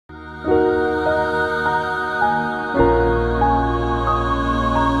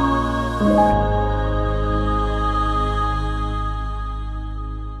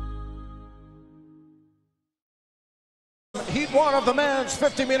one of the men's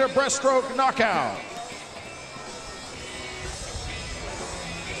 50-meter breaststroke knockout.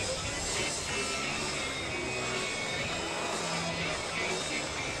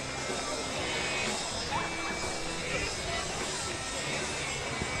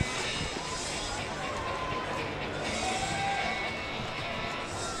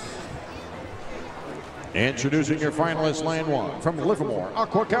 Introducing your finalist, lane one, from Livermore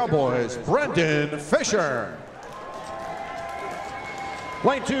Aqua Cowboys, Brendan Fisher.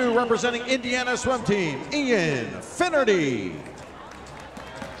 Lane two, representing Indiana Swim Team, Ian Finnerty.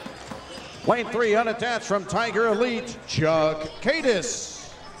 Lane three, unattached from Tiger Elite, Chuck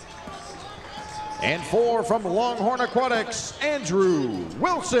Cadis. And four, from Longhorn Aquatics, Andrew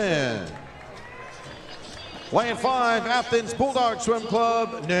Wilson. Lane five, Athens Bulldog Swim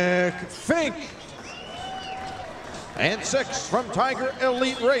Club, Nick Fink. And six, from Tiger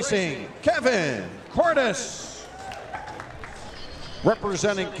Elite Racing, Kevin Cordes.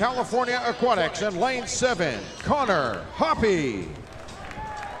 Representing California Aquatics in lane seven, Connor Hoppy.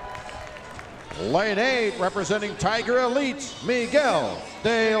 Lane eight, representing Tiger Elite, Miguel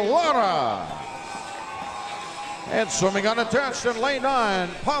De Lara. And swimming unattached in lane nine,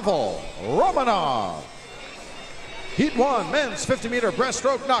 Pavel Romanov. Heat one, men's 50-meter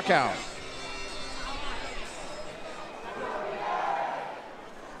breaststroke knockout.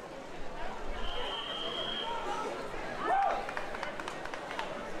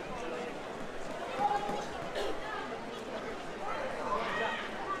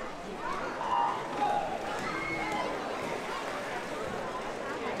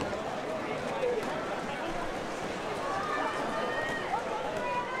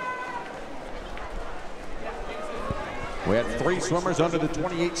 We had three swimmers under the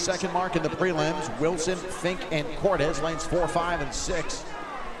 28-second mark in the prelims: Wilson, Fink, and Cordes, lanes 4, 5, and 6.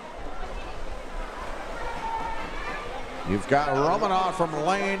 You've got Romanov from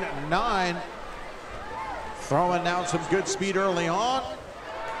lane 9, throwing down some good speed early on.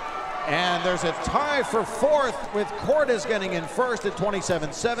 And there's a tie for fourth, with Cordes getting in first at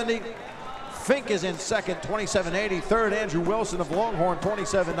 27.70. Fink is in second, 27.80. Third, Andrew Wilson of Longhorn,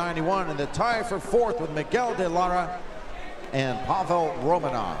 27.91. And the tie for fourth with Miguel De Lara and Pavel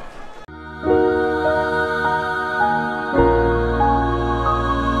Romanov.